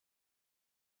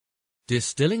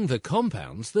Distilling the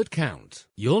compounds that count.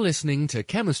 You're listening to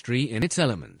Chemistry in its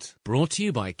Element, brought to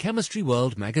you by Chemistry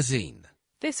World magazine.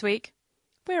 This week,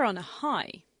 we're on a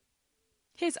high.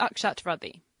 Here's Akshat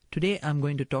Rathi. Today I'm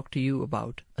going to talk to you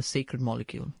about a sacred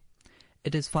molecule.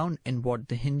 It is found in what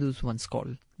the Hindus once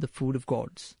called the food of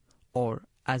gods, or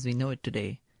as we know it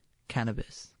today,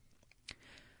 cannabis.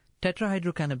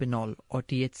 Tetrahydrocannabinol, or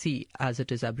THC as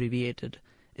it is abbreviated,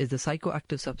 is the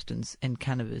psychoactive substance in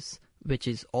cannabis, which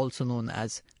is also known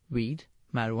as weed,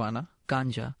 marijuana,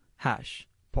 ganja, hash,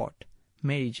 pot,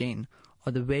 Mary Jane,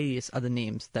 or the various other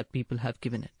names that people have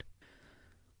given it.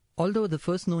 Although the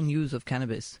first known use of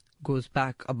cannabis goes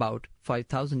back about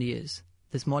 5,000 years,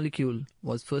 this molecule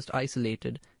was first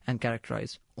isolated and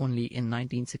characterized only in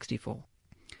 1964.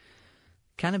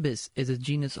 Cannabis is a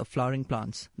genus of flowering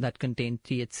plants that contain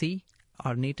THC,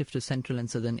 are native to Central and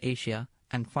Southern Asia,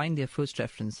 and find their first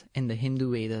reference in the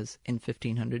Hindu Vedas in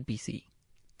 1500 BC.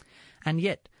 And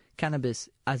yet, cannabis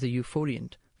as a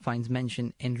euphoriant finds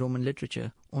mention in Roman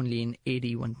literature only in AD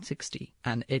 160,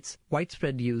 and its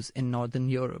widespread use in Northern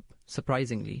Europe,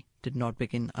 surprisingly, did not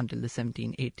begin until the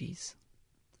 1780s.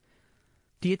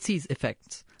 THC's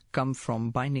effects come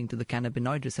from binding to the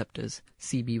cannabinoid receptors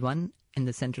CB1 in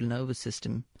the central nervous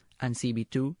system and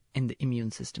CB2 in the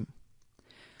immune system.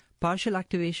 Partial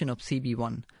activation of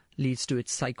CB1 leads to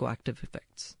its psychoactive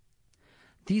effects.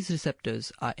 These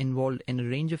receptors are involved in a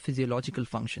range of physiological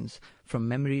functions, from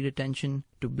memory retention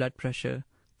to blood pressure,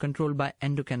 controlled by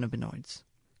endocannabinoids.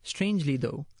 Strangely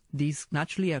though, these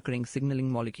naturally occurring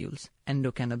signaling molecules,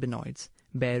 endocannabinoids,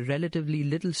 bear relatively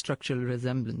little structural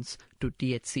resemblance to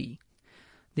THC.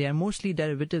 They are mostly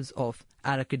derivatives of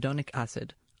arachidonic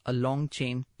acid, a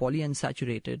long-chain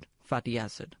polyunsaturated fatty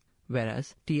acid,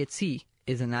 whereas THC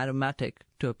is an aromatic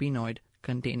terpenoid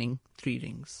containing 3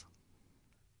 rings.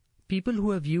 People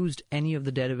who have used any of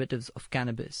the derivatives of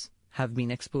cannabis have been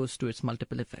exposed to its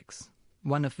multiple effects,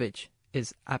 one of which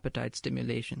is appetite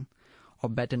stimulation, or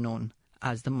better known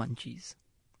as the munchies.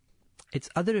 Its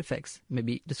other effects may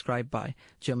be described by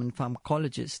German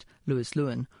pharmacologist Louis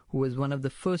Lewin, who was one of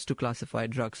the first to classify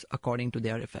drugs according to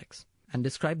their effects, and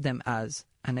described them as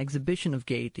an exhibition of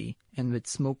gaiety in which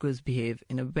smokers behave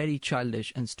in a very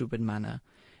childish and stupid manner,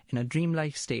 in a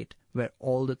dreamlike state where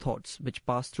all the thoughts which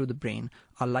pass through the brain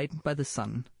are lightened by the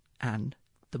sun and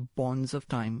the bonds of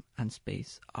time and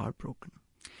space are broken.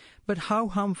 But how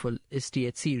harmful is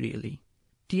THC really?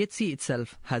 THC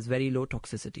itself has very low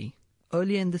toxicity.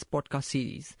 Earlier in this podcast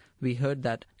series, we heard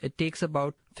that it takes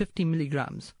about 50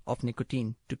 milligrams of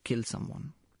nicotine to kill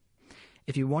someone.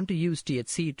 If you want to use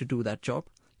THC to do that job,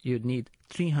 you'd need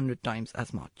 300 times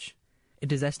as much.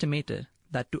 It is estimated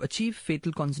that to achieve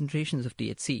fatal concentrations of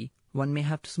THC, one may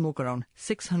have to smoke around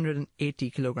 680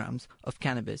 kilograms of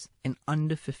cannabis in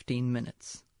under 15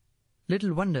 minutes.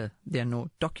 Little wonder there are no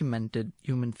documented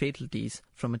human fatalities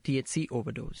from a THC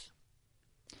overdose.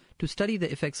 To study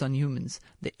the effects on humans,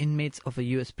 the inmates of a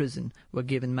US prison were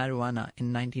given marijuana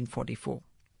in 1944.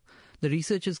 The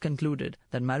researchers concluded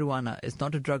that marijuana is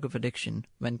not a drug of addiction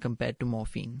when compared to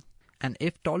morphine, and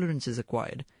if tolerance is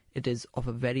acquired, it is of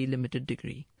a very limited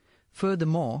degree.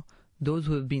 Furthermore, those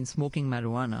who have been smoking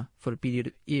marijuana for a period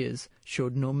of years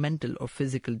showed no mental or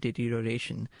physical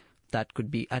deterioration that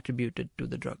could be attributed to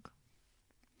the drug.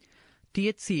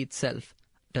 THC itself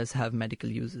does have medical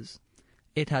uses.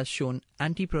 It has shown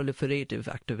anti-proliferative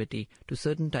activity to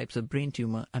certain types of brain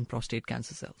tumor and prostate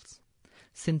cancer cells.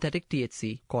 Synthetic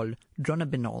THC, called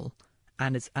dronabinol,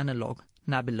 and its analog,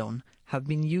 nabilone, have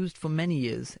been used for many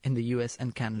years in the US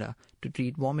and Canada to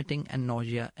treat vomiting and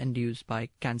nausea induced by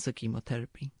cancer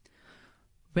chemotherapy.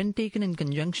 When taken in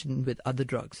conjunction with other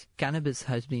drugs, cannabis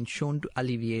has been shown to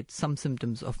alleviate some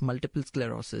symptoms of multiple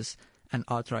sclerosis and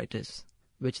arthritis,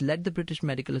 which led the British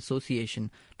Medical Association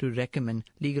to recommend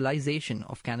legalization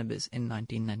of cannabis in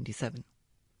 1997.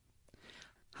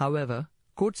 However,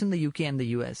 courts in the UK and the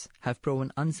US have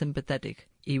proven unsympathetic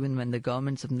even when the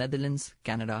governments of Netherlands,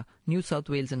 Canada, New South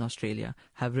Wales and Australia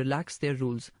have relaxed their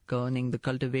rules governing the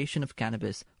cultivation of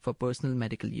cannabis for personal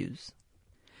medical use.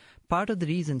 Part of the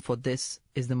reason for this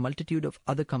is the multitude of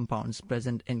other compounds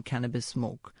present in cannabis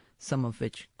smoke, some of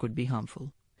which could be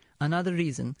harmful. Another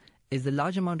reason is the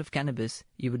large amount of cannabis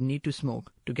you would need to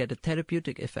smoke to get a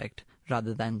therapeutic effect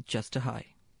rather than just a high.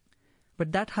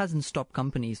 But that hasn't stopped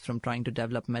companies from trying to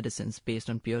develop medicines based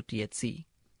on pure THC.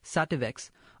 Sativex,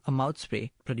 a mouth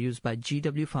spray produced by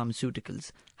GW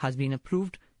Pharmaceuticals, has been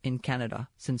approved in Canada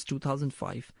since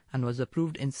 2005 and was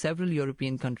approved in several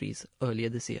European countries earlier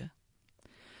this year.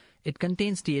 It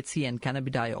contains THC and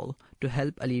cannabidiol to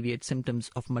help alleviate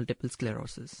symptoms of multiple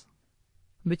sclerosis.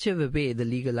 Whichever way the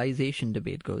legalization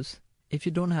debate goes, If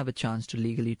you don't have a chance to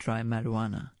legally try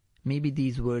marijuana, maybe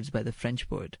these words by the French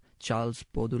poet Charles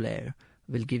Baudelaire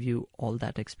will give you all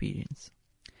that experience.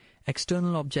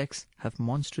 External objects have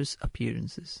monstrous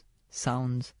appearances.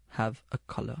 Sounds have a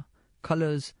color.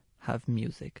 Colors have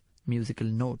music. Musical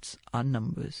notes are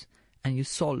numbers. And you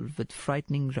solve with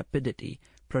frightening rapidity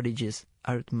prodigious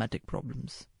arithmetic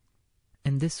problems.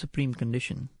 In this supreme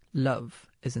condition, love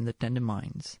is in the tender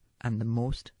minds and the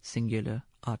most singular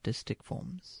artistic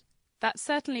forms. That's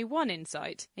certainly one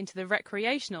insight into the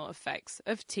recreational effects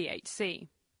of THC.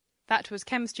 That was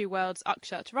Chemistry World's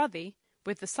Akshat Rathi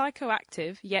with the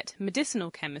psychoactive yet medicinal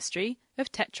chemistry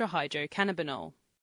of tetrahydrocannabinol.